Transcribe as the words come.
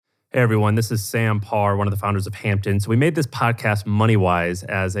Hey everyone, this is Sam Parr, one of the founders of Hampton. So we made this podcast MoneyWise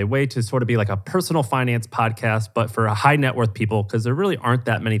as a way to sort of be like a personal finance podcast, but for high net worth people, because there really aren't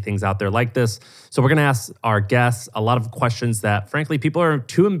that many things out there like this. So we're going to ask our guests a lot of questions that frankly people are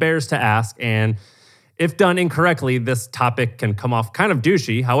too embarrassed to ask. And if done incorrectly, this topic can come off kind of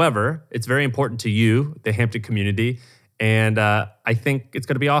douchey. However, it's very important to you, the Hampton community, and I think it's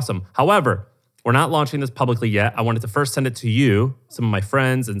going to be awesome. However, we're not launching this publicly yet. I wanted to first send it to you, some of my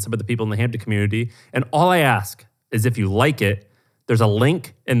friends, and some of the people in the Hampton community. And all I ask is if you like it, there's a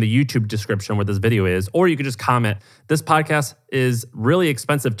link in the YouTube description where this video is, or you could just comment. This podcast is really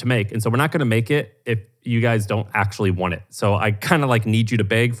expensive to make, and so we're not going to make it if you guys don't actually want it. So I kind of like need you to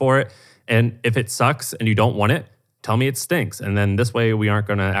beg for it. And if it sucks and you don't want it, tell me it stinks. And then this way we aren't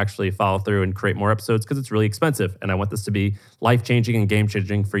going to actually follow through and create more episodes because it's really expensive. And I want this to be life-changing and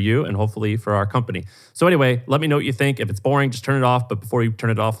game-changing for you and hopefully for our company. So anyway, let me know what you think. If it's boring, just turn it off. But before you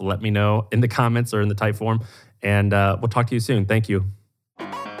turn it off, let me know in the comments or in the type form. And we'll talk to you soon. Thank you.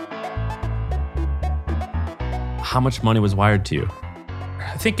 How much money was wired to you?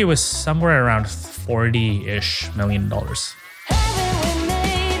 I think it was somewhere around $40-ish million.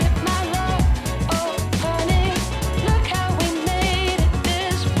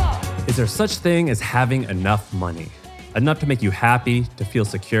 Is there such thing as having enough money? Enough to make you happy, to feel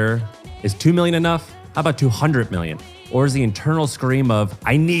secure? Is 2 million enough? How about 200 million? Or is the internal scream of,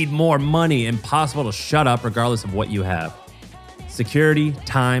 I need more money, impossible to shut up regardless of what you have? Security,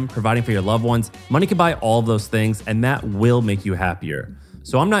 time, providing for your loved ones, money can buy all of those things, and that will make you happier.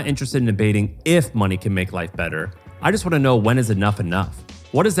 So I'm not interested in debating if money can make life better. I just want to know, when is enough enough?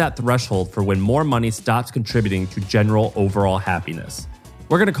 What is that threshold for when more money stops contributing to general overall happiness?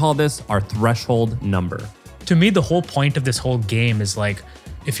 We're going to call this our threshold number. To me, the whole point of this whole game is like,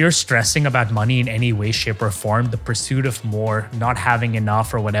 if you're stressing about money in any way, shape, or form, the pursuit of more, not having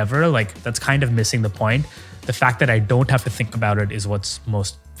enough or whatever, like that's kind of missing the point. The fact that I don't have to think about it is what's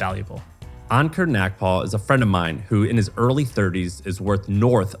most valuable. Ankur Nagpal is a friend of mine who in his early 30s is worth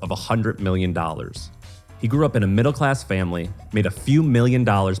north of $100 million. He grew up in a middle-class family, made a few $1 million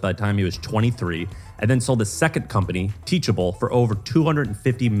by the time he was 23, and then sold his second company, Teachable, for over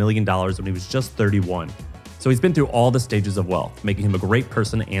 $250 million when he was just 31. So he's been through all the stages of wealth, making him a great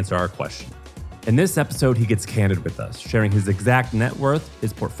person to answer our question. In this episode, he gets candid with us, sharing his exact net worth,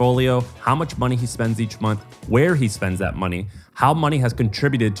 his portfolio, how much money he spends each month, where he spends that money, how money has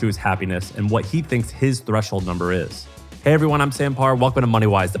contributed to his happiness, and what he thinks his threshold number is. Hey everyone, I'm Sam Parr. Welcome to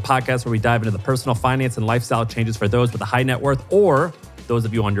MoneyWise, the podcast where we dive into the personal finance and lifestyle changes for those with a high net worth or those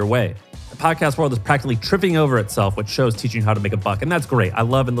of you on your way. The podcast world is practically tripping over itself with shows teaching how to make a buck, and that's great. I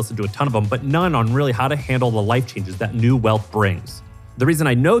love and listen to a ton of them, but none on really how to handle the life changes that new wealth brings. The reason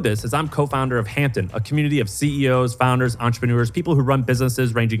I know this is I'm co-founder of Hampton, a community of CEOs, founders, entrepreneurs, people who run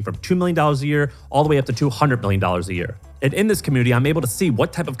businesses ranging from $2 million a year all the way up to $200 million a year. And in this community, I'm able to see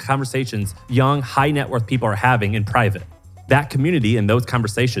what type of conversations young, high net worth people are having in private. That community and those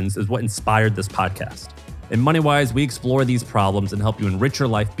conversations is what inspired this podcast. In MoneyWise, we explore these problems and help you enrich your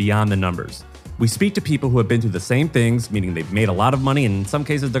life beyond the numbers. We speak to people who have been through the same things, meaning they've made a lot of money, and in some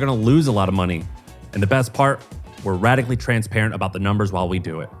cases, they're going to lose a lot of money. And the best part, we're radically transparent about the numbers while we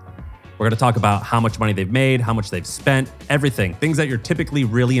do it. We're going to talk about how much money they've made, how much they've spent, everything, things that you're typically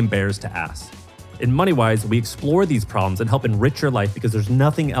really embarrassed to ask. In MoneyWise, we explore these problems and help enrich your life because there's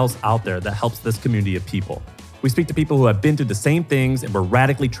nothing else out there that helps this community of people. We speak to people who have been through the same things, and we're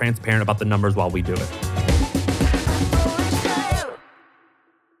radically transparent about the numbers while we do it.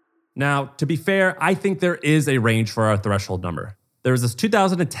 Now, to be fair, I think there is a range for our threshold number. There was this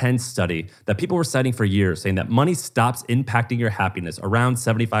 2010 study that people were citing for years saying that money stops impacting your happiness around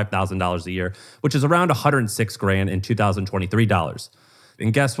 $75,000 a year, which is around $106,000 in 2023 dollars.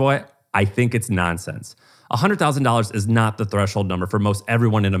 And guess what? I think it's nonsense. $100,000 is not the threshold number for most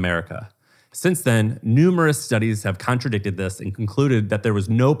everyone in America. Since then, numerous studies have contradicted this and concluded that there was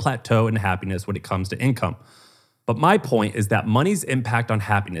no plateau in happiness when it comes to income. But my point is that money's impact on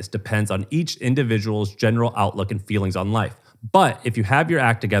happiness depends on each individual's general outlook and feelings on life. But if you have your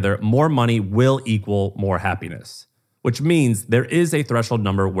act together, more money will equal more happiness, which means there is a threshold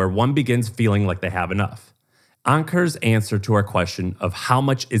number where one begins feeling like they have enough. Ankur's answer to our question of how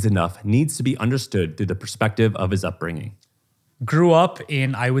much is enough needs to be understood through the perspective of his upbringing. Grew up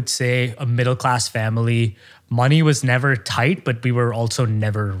in, I would say, a middle-class family. Money was never tight, but we were also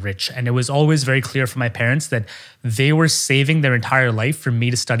never rich. And it was always very clear for my parents that they were saving their entire life for me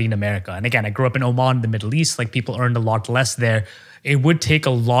to study in America. And again, I grew up in Oman, the Middle East. Like, people earned a lot less there. it would take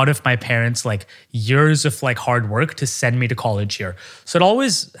a lot of my parents like years of like hard work to send me to college here. So it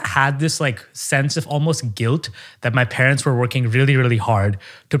always had this like sense of almost guilt that my parents were working really, really hard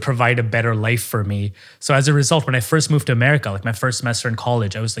to provide a better life for me. So as a result, when I first moved to America, like my first semester in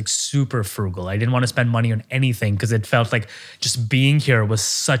college, I was like super frugal. I didn't want to spend money on anything because it felt like just being here was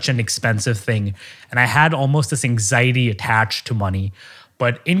such an expensive thing. And I had almost this anxiety attached to money.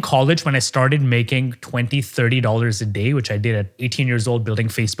 But in college, when I started making $20, $30 a day, which I did at 18 years old building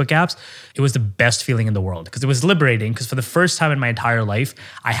Facebook apps, it was the best feeling in the world because it was liberating. Because for the first time in my entire life,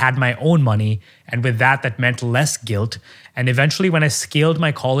 I had my own money. And with that, that meant less guilt. And eventually, when I scaled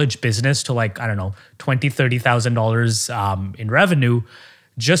my college business to like, I don't know, $20,000, $30,000 in revenue,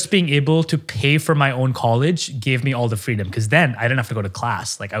 just being able to pay for my own college gave me all the freedom because then I didn't have to go to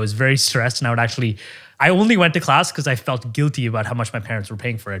class. Like I was very stressed and I only went to class because I felt guilty about how much my parents were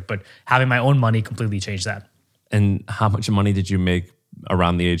paying for it. But having my own money completely changed that. And how much money did you make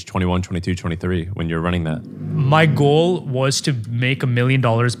around the age 21, 22, 23 when you were running that? My goal was to make $1 million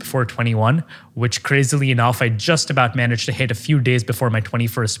before 21, which crazily enough, I just about managed to hit a few days before my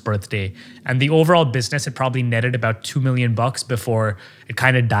 21st birthday. And the overall business had probably netted about $2 million before it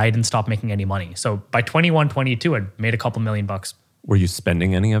kind of died and stopped making any money. So by 21, 22, I'd made a couple $1 million. Were you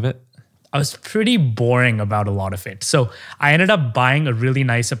spending any of it? I was pretty boring about a lot of it. So I ended up buying a really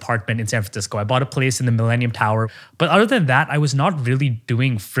nice apartment in San Francisco. I bought a place in the Millennium Tower. But other than that, I was not really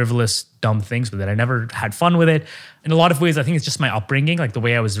doing frivolous, dumb things with it. I never had fun with it. In a lot of ways, I think it's just my upbringing, like the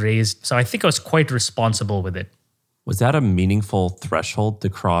way I was raised. So I think I was quite responsible with it. Was that a meaningful threshold to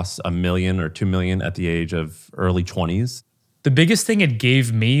cross $1 million or $2 million at the age of early 20s? The biggest thing it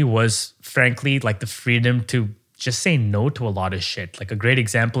gave me was, frankly, like the freedom to just say no to a lot of shit. Like a great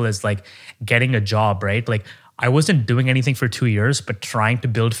example is like getting a job, right? Like I wasn't doing anything for 2 years, but trying to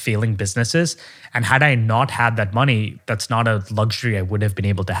build failing businesses. And had I not had that money, that's not a luxury I would have been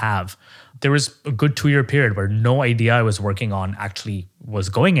able to have. There was a good 2-year period where no idea I was working on actually was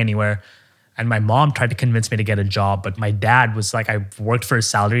going anywhere. And my mom tried to convince me to get a job, but my dad was like, I've worked for a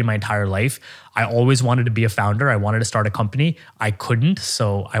salary my entire life. I always wanted to be a founder. I wanted to start a company. I couldn't.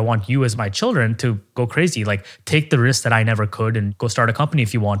 So I want you as my children to go crazy. Like take the risk that I never could and go start a company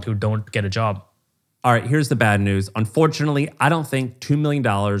if you want to. Don't get a job. All right, here's the bad news. Unfortunately, I don't think $2 million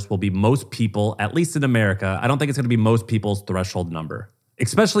will be most people, at least in America, I don't think it's going to be most people's threshold number.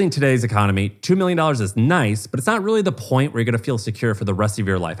 Especially in today's economy, $2 million is nice, but it's not really the point where you're going to feel secure for the rest of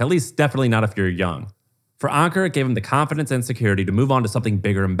your life, at least definitely not if you're young. For Ankur, it gave him the confidence and security to move on to something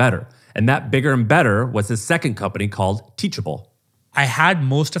bigger and better. And that bigger and better was his second company called Teachable. I had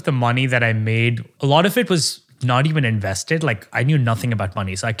most of the money that I made. A lot of it was not even invested. Like I knew nothing about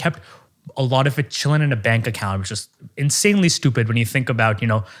money. So I kept a lot of it chilling in a bank account, which is insanely stupid when you think about,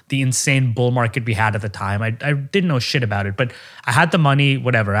 the insane bull market we had at the time. I didn't know shit about it, but I had the money,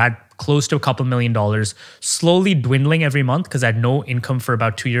 whatever. I had close to a couple $1 million, slowly dwindling every month because I had no income for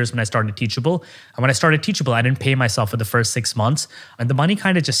about 2 years when I started Teachable. And when I started Teachable, I didn't pay myself for the first 6 months and the money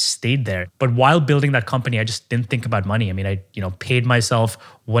kind of just stayed there. But while building that company, I just didn't think about money. I mean, I paid myself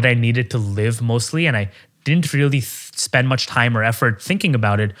what I needed to live mostly, and I didn't really spend much time or effort thinking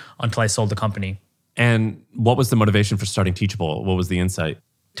about it until I sold the company. And what was the motivation for starting Teachable? What was the insight?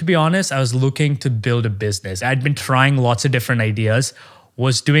 To be honest, I was looking to build a business. I'd been trying lots of different ideas,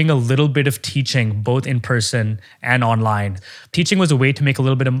 was doing a little bit of teaching, both in person and online. Teaching was a way to make a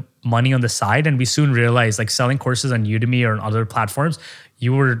little bit of money on the side. And we soon realized like selling courses on Udemy or on other platforms,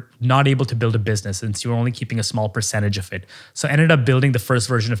 you were not able to build a business since you were only keeping a small percentage of it. So I ended up building the first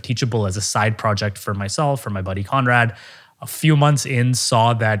version of Teachable as a side project for myself, for my buddy Conrad. A few months in,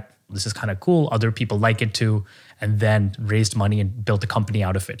 saw that this is kind of cool. Other people like it too. And then raised money and built a company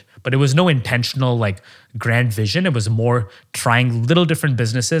out of it. But it was no intentional like grand vision. It was more trying little different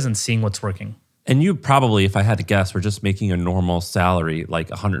businesses and seeing what's working. And you probably, if I had to guess, were just making a normal salary, like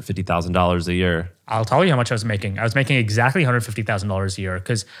 $150,000 a year. I'll tell you how much I was making. I was making exactly $150,000 a year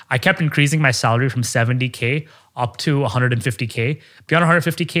because I kept increasing my salary from $70K up to $150K. Beyond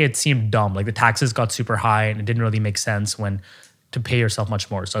 $150K, it seemed dumb. Like the taxes got super high and it didn't really make sense to pay yourself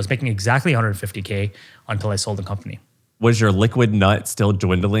much more. So I was making exactly $150K until I sold the company. Was your liquid nut still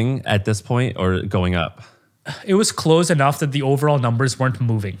dwindling at this point or going up? It was close enough that the overall numbers weren't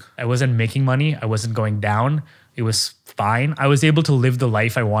moving. I wasn't making money. I wasn't going down. It was fine. I was able to live the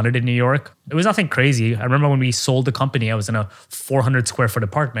life I wanted in New York. It was nothing crazy. I remember when we sold the company, I was in a 400 square foot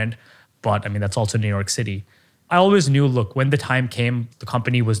apartment, but I mean, that's also New York City. I always knew, look, when the time came, the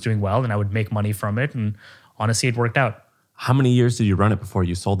company was doing well and I would make money from it. And honestly, it worked out. How many years did you run it before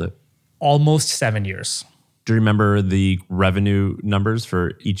you sold it? Almost 7 years. Do you remember the revenue numbers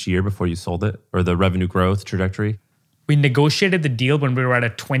for each year before you sold it or the revenue growth trajectory? We negotiated the deal when we were at a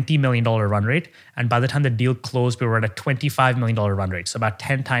 $20 million run rate. And by the time the deal closed, we were at a $25 million run rate. So about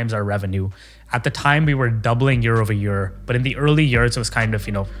 10 times our revenue. At the time, we were doubling year over year. But in the early years, it was kind of,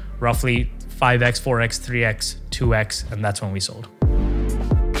 roughly 5x, 4x, 3x, 2x. And that's when we sold.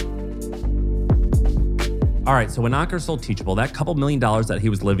 All right, so when Ankur sold Teachable, that couple $1 million that he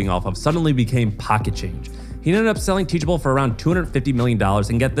was living off of suddenly became pocket change. He ended up selling Teachable for around $250 million.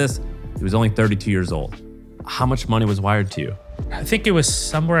 And get this, he was only 32 years old. How much money was wired to you? I think it was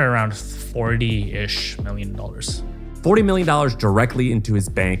somewhere around $40-ish million. $40 million directly into his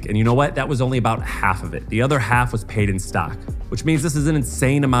bank. And you know what? That was only about half of it. The other half was paid in stock, which means this is an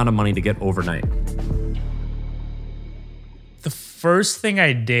insane amount of money to get overnight. The first thing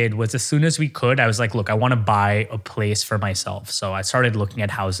I did was as soon as we could, I was like, look, I want to buy a place for myself. So I started looking at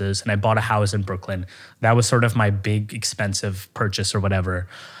houses and I bought a house in Brooklyn. That was sort of my big expensive purchase or whatever.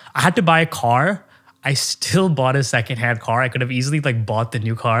 I had to buy a car. I still bought a secondhand car. I could have easily bought the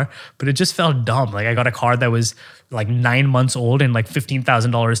new car, but it just felt dumb. I got a car that was 9 months old and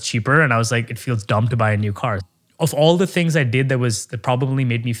 $15,000 cheaper. And I was like, it feels dumb to buy a new car. Of all the things I did that probably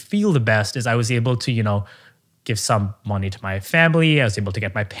made me feel the best is I was able to, give some money to my family. I was able to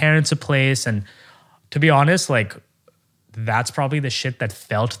get my parents a place. And to be honest, that's probably the shit that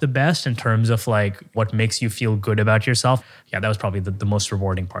felt the best in terms of what makes you feel good about yourself. Yeah, that was probably the most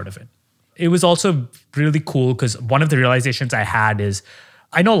rewarding part of it. It was also really cool because one of the realizations I had is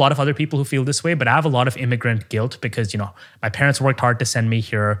I know a lot of other people who feel this way, but I have a lot of immigrant guilt because, my parents worked hard to send me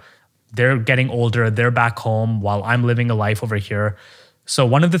here. They're getting older. They're back home while I'm living a life over here. So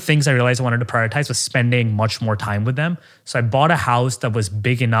one of the things I realized I wanted to prioritize was spending much more time with them. So I bought a house that was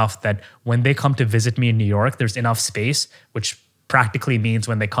big enough that when they come to visit me in New York, there's enough space, which practically means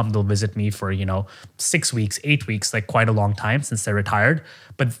when they come, they'll visit me for, 6 weeks, 8 weeks, quite a long time since they're retired.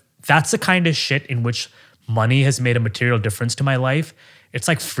 But that's the kind of shit in which money has made a material difference to my life. It's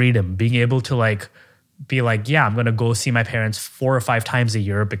like freedom, being able to be yeah, I'm going to go see my parents 4 or 5 times a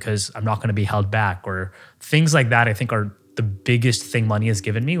year because I'm not going to be held back, or things like that. I think are the biggest thing money has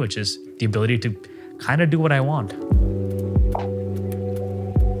given me, which is the ability to kind of do what I want.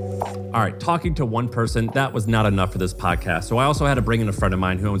 All right, talking to one person, that was not enough for this podcast. So I also had to bring in a friend of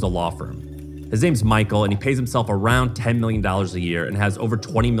mine who owns a law firm. His name's Michael, and he pays himself around $10 million a year and has over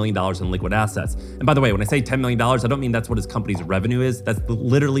 $20 million in liquid assets. And by the way, when I say $10 million, I don't mean that's what his company's revenue is. That's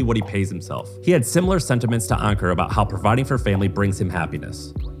literally what he pays himself. He had similar sentiments to Ankur about how providing for family brings him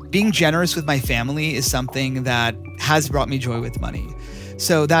happiness. Being generous with my family is something that has brought me joy with money.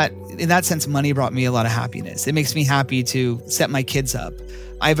 So that, in that sense, money brought me a lot of happiness. It makes me happy to set my kids up.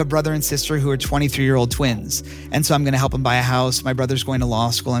 I have a brother and sister who are 23-year-old twins. And so I'm going to help them buy a house. My brother's going to law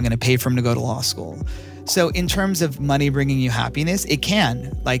school. I'm going to pay for him to go to law school. So in terms of money bringing you happiness, it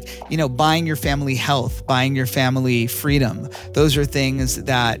can. Buying your family health, buying your family freedom. Those are things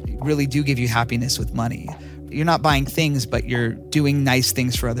that really do give you happiness with money. You're not buying things, but you're doing nice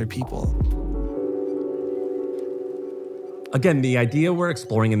things for other people. Again, the idea we're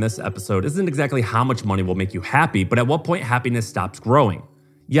exploring in this episode isn't exactly how much money will make you happy, but at what point happiness stops growing.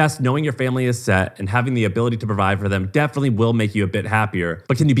 Yes, knowing your family is set and having the ability to provide for them definitely will make you a bit happier,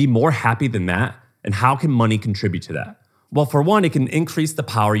 but can you be more happy than that? And how can money contribute to that? Well, for one, it can increase the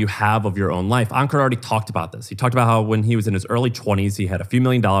power you have of your own life. Ankur already talked about this. He talked about how when he was in his early 20s, he had a few $1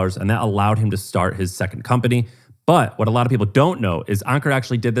 million, and that allowed him to start his second company. But what a lot of people don't know is Ankur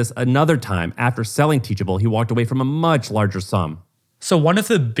actually did this another time. After selling Teachable, he walked away from a much larger sum. So one of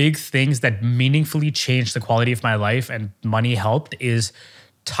the big things that meaningfully changed the quality of my life and money helped is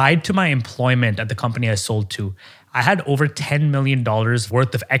tied to my employment at the company I sold to. I had over $10 million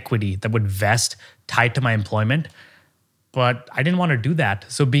worth of equity that would vest tied to my employment. But I didn't want to do that.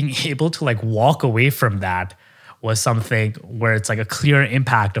 So being able to walk away from that was something where it's a clear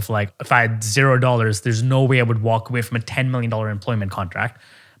impact of if I had $0, there's no way I would walk away from a $10 million employment contract.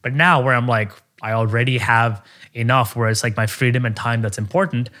 But now where I'm I already have enough where it's my freedom and time that's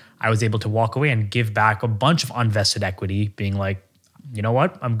important, I was able to walk away and give back a bunch of unvested equity, being you know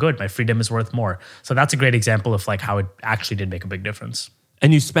what? I'm good. My freedom is worth more. So that's a great example of how it actually did make a big difference.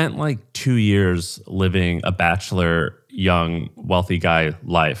 And you spent 2 years living a bachelor, young, wealthy guy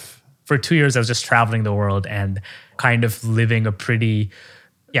life. For 2 years, I was just traveling the world and kind of living a pretty,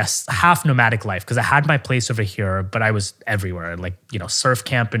 half nomadic life. Because I had my place over here, but I was everywhere. Surf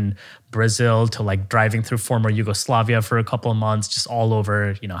camp in Brazil to driving through former Yugoslavia for a couple of months, just all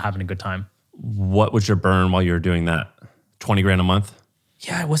over, having a good time. What was your burn while you were doing that? 20 grand a month?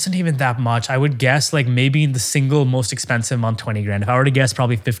 Yeah, it wasn't even that much. I would guess maybe in the single most expensive month, 20 grand. If I were to guess,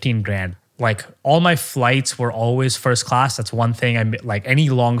 probably 15 grand. Like all my flights were always first class. That's one thing. I like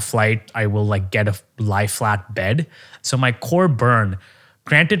any long flight, I will like get a lie flat bed. So my core burn,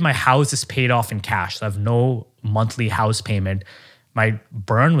 granted my house is paid off in cash. So I have no monthly house payment. My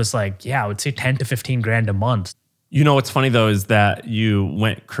burn was like, I would say 10 to 15 grand a month. You know what's funny though is that you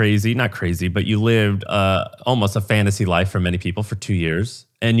went crazy, not crazy, but you lived almost a fantasy life for many people for 2 years,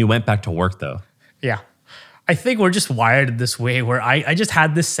 and you went back to work though. Yeah. I think we're just wired this way where I just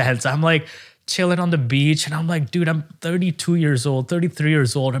had this sense. I'm like chilling on the beach and I'm like, dude, I'm 32 years old, 33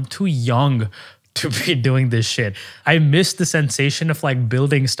 years old. I'm too young to be doing this shit. I miss the sensation of like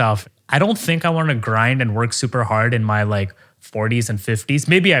building stuff. I don't think I want to grind and work super hard in my like 40s and 50s.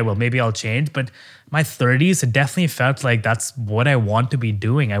 Maybe I will. Maybe I'll change. But my 30s, it definitely felt like that's what I want to be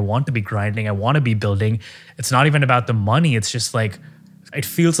doing. I want to be grinding. I want to be building. It's not even about the money. It's just like, it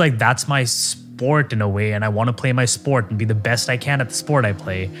feels like that's my sport in a way. And I want to play my sport and be the best I can at the sport I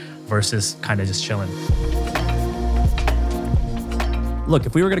play versus kind of just chilling. Look,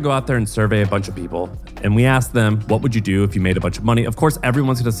 if we were going to go out there and survey a bunch of people and we asked them, what would you do if you made a bunch of money? Of course,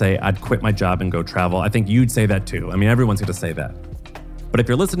 everyone's going to say, I'd quit my job and go travel. I think you'd say that too. I mean, everyone's going to say that. But if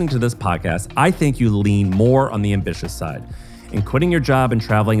you're listening to this podcast, I think you lean more on the ambitious side. And quitting your job and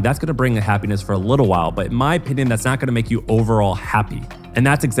traveling, that's going to bring a happiness for a little while. But in my opinion, that's not going to make you overall happy. And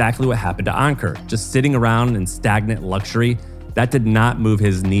that's exactly what happened to Ankur. Just sitting around in stagnant luxury, that did not move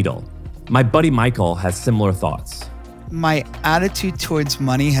his needle. My buddy Michael has similar thoughts. My attitude towards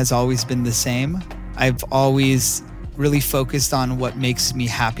money has always been the same. I've always really focused on what makes me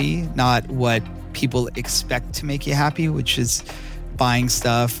happy, not what people expect to make you happy, which is buying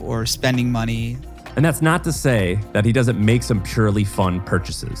stuff or spending money. And that's not to say that he doesn't make some purely fun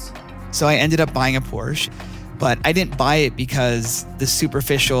purchases. So I ended up buying a Porsche, but I didn't buy it because the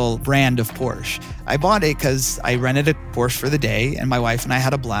superficial brand of Porsche. I bought it because I rented a Porsche for the day and my wife and I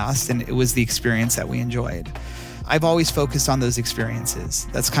had a blast and it was the experience that we enjoyed. I've always focused on those experiences.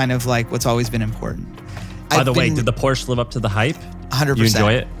 That's kind of like what's always been important. By the way, did the Porsche live up to the hype? 100%. You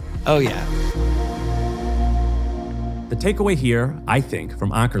enjoy it? Oh, yeah. The takeaway here, I think,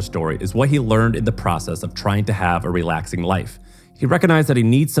 from Ankur's story is what he learned in the process of trying to have a relaxing life. He recognized that he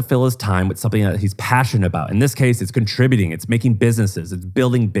needs to fill his time with something that he's passionate about. In this case, it's contributing, it's making businesses, it's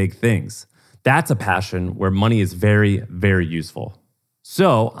building big things. That's a passion where money is very, very useful.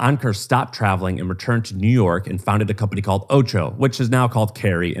 So Ankur stopped traveling and returned to New York and founded a company called Ocho, which is now called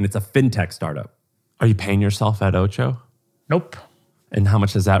Carry, and it's a fintech startup. Are you paying yourself at Ocho? Nope. And how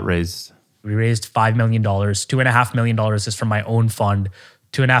much has that raised? We raised $5 million. $2.5 million is from my own fund.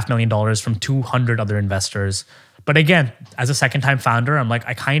 $2.5 million from 200 other investors. But again, as a second-time founder, I'm like,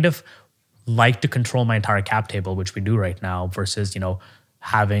 I kind of like to control my entire cap table, which we do right now, versus,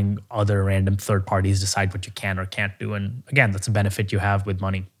 having other random third parties decide what you can or can't do. And again, that's a benefit you have with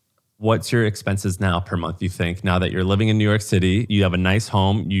money. What's your expenses now per month, you think? Now that you're living in New York City, you have a nice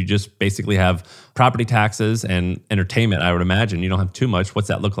home, you just basically have property taxes and entertainment, I would imagine. You don't have too much. What's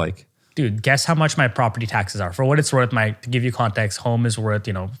that look like? Dude, guess how much my property taxes are. For what it's worth, to give you context, home is worth,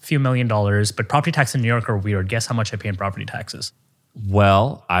 a few $1 million, but property taxes in New York are weird. Guess how much I pay in property taxes?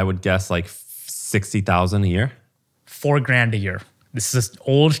 Well, I would guess like $60,000 a year. $4,000 a year. This is an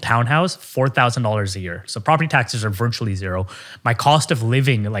old townhouse, $4,000 a year. So property taxes are virtually zero. My cost of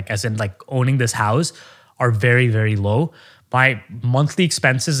living, owning this house, are very, very low. My monthly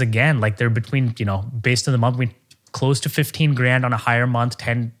expenses, again, they're between, based on the month, close to 15 grand on a higher month,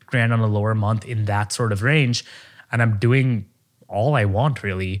 10 grand on a lower month, in that sort of range. And I'm doing all I want,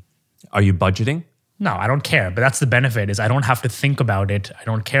 really. Are you budgeting? No, I don't care. But that's the benefit, is I don't have to think about it. I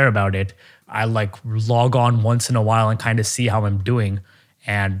don't care about it. I log on once in a while and kind of see how I'm doing.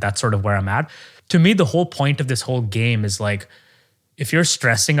 And that's sort of where I'm at. To me, the whole point of this whole game is if you're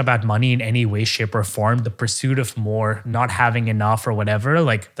stressing about money in any way, shape, or form, the pursuit of more, not having enough or whatever,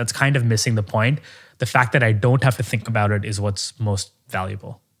 that's kind of missing the point. The fact that I don't have to think about it is what's most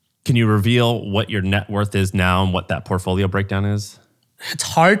valuable. Can you reveal what your net worth is now and what that portfolio breakdown is? It's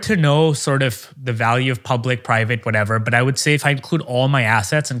hard to know sort of the value of public, private, whatever. But I would say if I include all my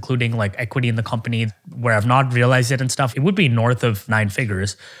assets, including equity in the company where I've not realized it and stuff, it would be north of 9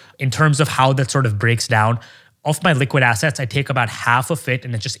 figures. In terms of how that sort of breaks down, of my liquid assets, I take about half of it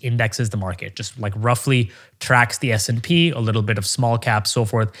and it just indexes the market, just roughly tracks the S&P, a little bit of small cap, so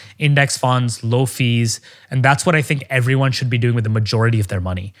forth, index funds, low fees. And that's what I think everyone should be doing with the majority of their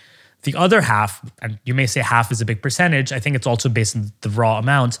money. The other half, and you may say half is a big percentage, I think it's also based on the raw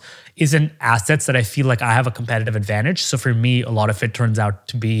amounts, is in assets that I feel like I have a competitive advantage. So for me, a lot of it turns out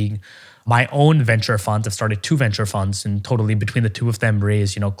to be my own venture funds. I've started 2 venture funds and totally between the two of them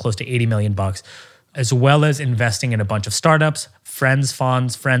raised, close to $80 million. as well as investing in a bunch of startups, friends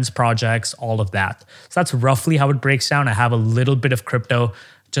funds, friends projects, all of that. So that's roughly how it breaks down. I have a little bit of crypto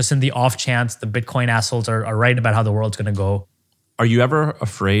just in the off chance the Bitcoin assholes are right about how the world's going to go. Are you ever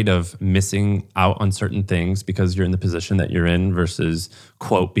afraid of missing out on certain things because you're in the position that you're in versus,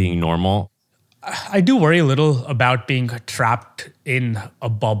 quote, being normal? I do worry a little about being trapped in a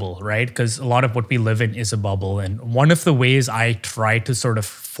bubble, right? Because a lot of what we live in is a bubble. And one of the ways I try to sort of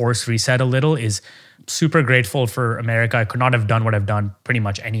force reset a little is super grateful for America. I could not have done what I've done pretty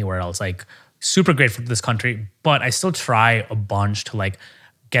much anywhere else. Like super grateful for this country, but I still try a bunch to like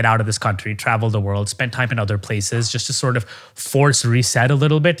get out of this country, travel the world, spend time in other places, just to sort of force reset a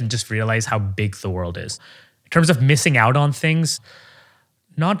little bit and just realize how big the world is. In terms of missing out on things,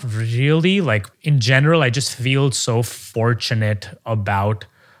 not really. Like in general, I just feel so fortunate about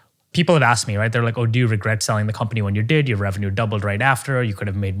people have asked me, right? They're like, oh, do you regret selling the company when you did? Your revenue doubled right after. You could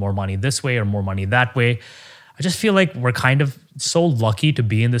have made more money this way or more money that way. I just feel like we're kind of so lucky to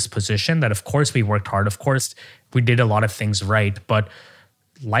be in this position that of course we worked hard. Of course we did a lot of things right, but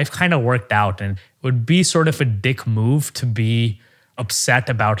life kind of worked out, and it would be sort of a dick move to be upset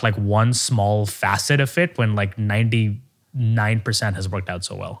about like one small facet of it when like 99% has worked out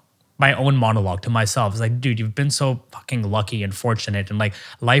so well. My own monologue to myself is like, dude, you've been so fucking lucky and fortunate, and like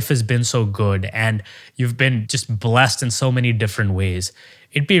life has been so good, and you've been just blessed in so many different ways.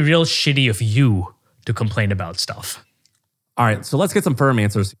 It'd be real shitty of you to complain about stuff. All right, so let's get some firm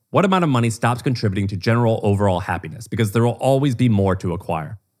answers. What amount of money stops contributing to general overall happiness? Because there will always be more to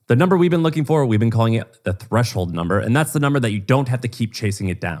acquire. The number we've been looking for, we've been calling it the threshold number, and that's the number that you don't have to keep chasing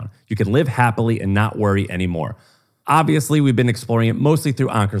it down. You can live happily and not worry anymore. Obviously, we've been exploring it mostly through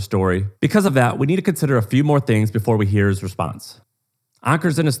Ankur's story. Because of that, we need to consider a few more things before we hear his response.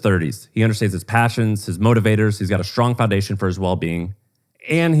 Ankur's in his 30s. He understands his passions, his motivators. He's got a strong foundation for his well-being.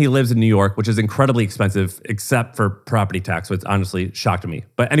 And he lives in New York, which is incredibly expensive, except for property tax, which honestly shocked me.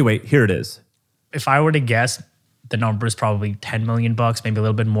 But anyway, here it is. If I were to guess, the number is probably $10 million, maybe a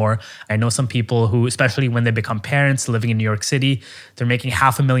little bit more. I know some people who, especially when they become parents living in New York City, they're making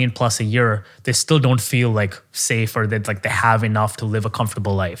 $500,000 plus a year. They still don't feel like safe or that like they have enough to live a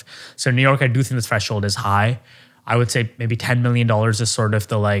comfortable life. So in New York, I do think the threshold is high. I would say maybe $10 million is sort of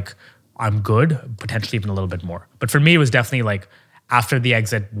the like, I'm good, potentially even a little bit more. But for me, it was definitely like after the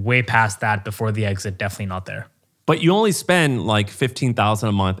exit, way past that. Before the exit, definitely not there. But you only spend like $15,000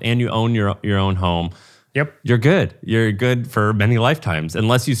 a month and you own your own home. Yep. You're good. You're good for many lifetimes,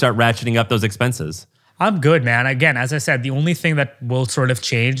 unless you start ratcheting up those expenses. I'm good, man. Again, as I said, the only thing that will sort of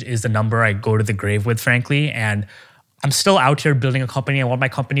change is the number I go to the grave with, frankly. And I'm still out here building a company. I want my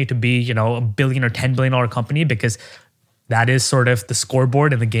company to be, a $1 billion or $10 billion company, because that is sort of the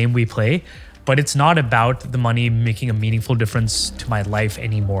scoreboard in the game we play. But it's not about the money making a meaningful difference to my life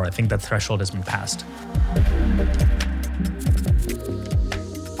anymore. I think that threshold has been passed.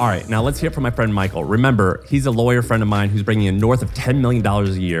 All right, now let's hear from my friend Michael. Remember, he's a lawyer friend of mine who's bringing in north of $10 million a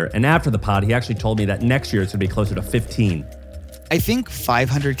year. And after the pod, he actually told me that next year it's going to be closer to 15. I think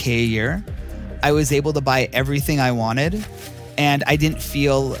 $500K a year, I was able to buy everything I wanted, and I didn't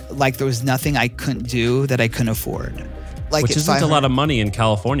feel like there was nothing I couldn't do that I couldn't afford. Like which isn't a lot of money in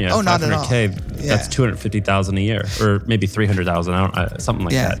California. Oh, not at all. $500K, that's $250,000 a year, or maybe $300,000, something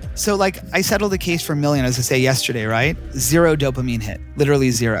like that. So like I settled a case for $1 million, as I say yesterday, right? 0 dopamine hit, literally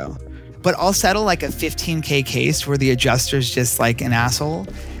 0. But I'll settle like a 15K case where the adjuster's just like an asshole,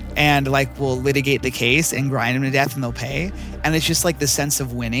 and like we'll litigate the case and grind him to death and they'll pay. And it's just like the sense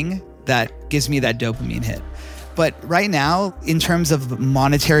of winning that gives me that dopamine hit. But right now, in terms of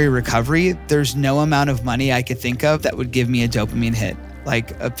monetary recovery, there's no amount of money I could think of that would give me a dopamine hit,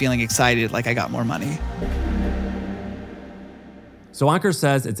 like of feeling excited, like I got more money. So Ankur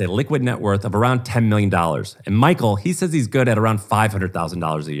says it's a liquid net worth of around $10 million. And Michael, he says he's good at around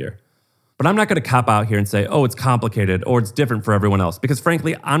 $500,000 a year. But I'm not going to cop out here and say, oh, it's complicated or it's different for everyone else, because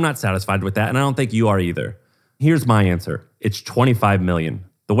frankly, I'm not satisfied with that, and I don't think you are either. Here's my answer. It's $25 million.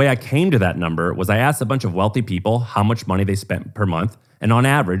 The way I came to that number was I asked a bunch of wealthy people how much money they spent per month, and on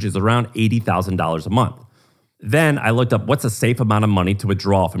average is around $80,000 a month. Then I looked up what's a safe amount of money to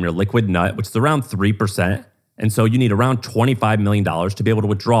withdraw from your liquid nut, which is around 3%. And so you need around $25 million to be able to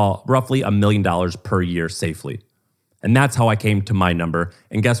withdraw roughly $1 million per year safely. And that's how I came to my number.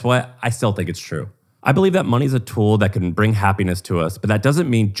 And guess what? I still think it's true. I believe that money is a tool that can bring happiness to us, but that doesn't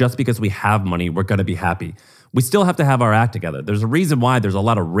mean just because we have money, we're going to be happy. We still have to have our act together. There's a reason why there's a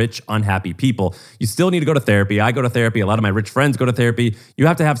lot of rich, unhappy people. You still need to go to therapy. I go to therapy. A lot of my rich friends go to therapy. You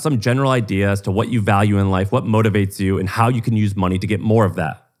have to have some general idea as to what you value in life, what motivates you, and how you can use money to get more of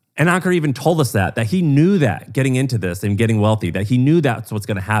that. And Ankur even told us that he knew that getting into this and getting wealthy, that he knew that's what's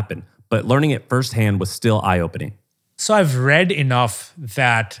going to happen. but learning it firsthand was still eye-opening. So I've read enough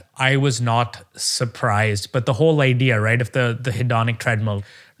that I was not surprised, but the whole idea, right, of the hedonic treadmill,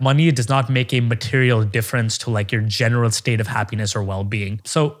 money does not make a material difference to like your general state of happiness or well-being.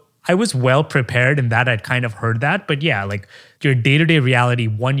 So I was well prepared in that. I'd kind of heard that, but yeah, like your day-to-day reality,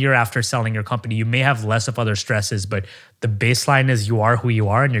 1 year after selling your company, you may have less of other stresses, but the baseline is you are who you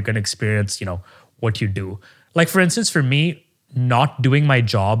are and you're going to experience, what you do. Like for instance, for me, not doing my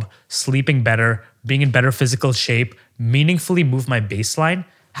job, sleeping better, being in better physical shape, meaningfully move my baseline.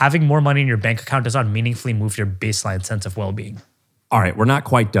 Having more money in your bank account does not meaningfully move your baseline sense of well-being. All right, we're not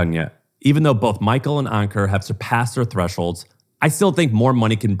quite done yet. Even though both Michael and Ankur have surpassed their thresholds, I still think more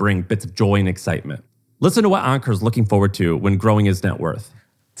money can bring bits of joy and excitement. Listen to what Ankur's looking forward to when growing his net worth.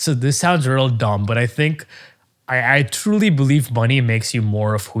 So this sounds real dumb, but I think I truly believe money makes you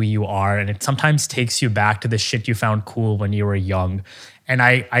more of who you are, and it sometimes takes you back to the shit you found cool when you were young. And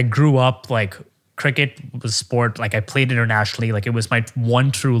I grew up like cricket was sport, like I played internationally, like it was my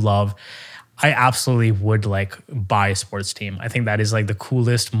one true love. I absolutely would like buy a sports team. I think that is like the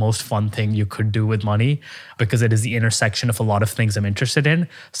coolest, most fun thing you could do with money because it is the intersection of a lot of things I'm interested in.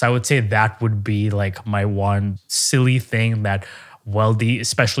 So I would say that would be like my one silly thing that wealthy,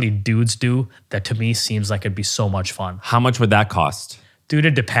 especially dudes do, that to me seems like it'd be so much fun. How much would that cost? Dude,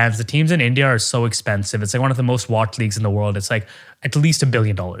 it depends. The teams in India are so expensive. It's like one of the most watched leagues in the world. It's like at least $1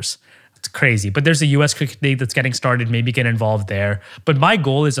 billion. It's crazy. But there's a US cricket league that's getting started. Maybe get involved there. But my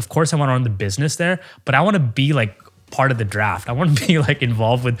goal is, of course, I want to run the business there, but I want to be like part of the draft. I want to be like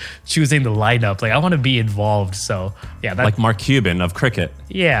involved with choosing the lineup. Like I want to be involved. So yeah. Like Mark Cuban of cricket.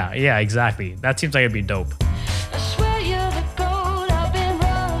 Yeah, exactly. That seems like it'd be dope.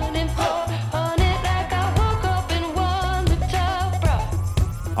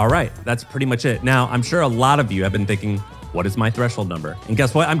 All right, that's pretty much it. Now, I'm sure a lot of you have been thinking, what is my threshold number? And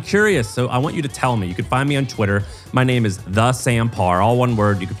guess what? I'm curious, so I want you to tell me. You can find me on Twitter. My name is TheSamPar, all one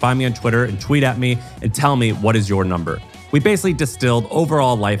word. You can find me on Twitter and tweet at me and tell me what is your number. We basically distilled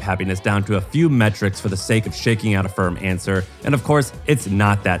overall life happiness down to a few metrics for the sake of shaking out a firm answer. And of course, it's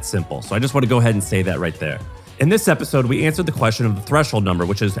not that simple. So I just want to go ahead and say that right there. In this episode, we answered the question of the threshold number,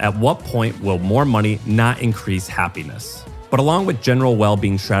 which is at what point will more money not increase happiness? But along with general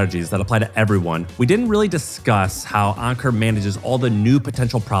well-being strategies that apply to everyone, we didn't really discuss how Ankur manages all the new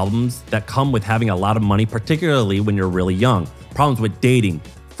potential problems that come with having a lot of money, particularly when you're really young. Problems with dating,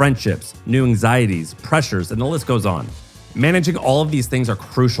 friendships, new anxieties, pressures, and the list goes on. Managing all of these things are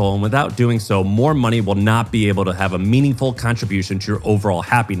crucial, and without doing so, more money will not be able to have a meaningful contribution to your overall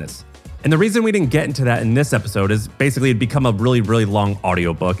happiness. And the reason we didn't get into that in this episode is basically it'd become a really, really long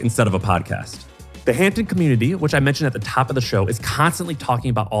audiobook instead of a podcast. The Hampton community, which I mentioned at the top of the show, is constantly talking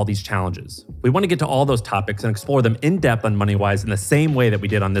about all these challenges. We want to get to all those topics and explore them in depth on MoneyWise in the same way that we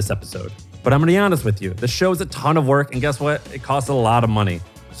did on this episode. But I'm going to be honest with you, the show is a ton of work, and guess what? It costs a lot of money.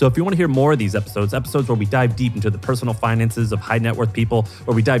 So if you want to hear more of these episodes where we dive deep into the personal finances of high net worth people,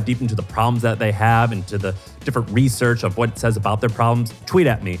 where we dive deep into the problems that they have, into the different research of what it says about their problems, tweet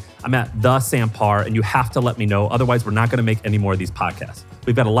at me. I'm at TheSamPar, and you have to let me know. Otherwise, we're not going to make any more of these podcasts.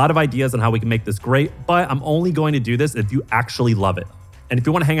 We've got a lot of ideas on how we can make this great, but I'm only going to do this if you actually love it. And if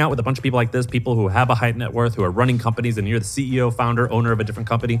you want to hang out with a bunch of people like this, people who have a high net worth, who are running companies, and you're the CEO, founder, owner of a different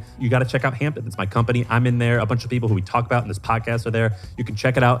company, you got to check out Hampton. It's my company. I'm in there. A bunch of people who we talk about in this podcast are there. You can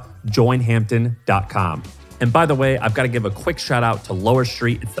check it out, joinhampton.com. And by the way, I've got to give a quick shout out to Lower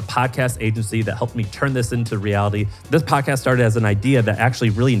Street. It's the podcast agency that helped me turn this into reality. This podcast started as an idea that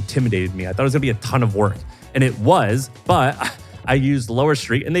actually really intimidated me. I thought it was going to be a ton of work, and it was, but I used Lower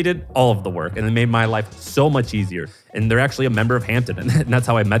Street and they did all of the work, and it made my life so much easier. And they're actually a member of Hampton, and that's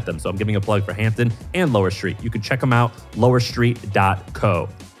how I met them. So I'm giving a plug for Hampton and Lower Street. You can check them out, lowerstreet.co.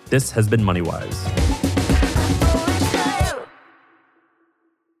 This has been MoneyWise.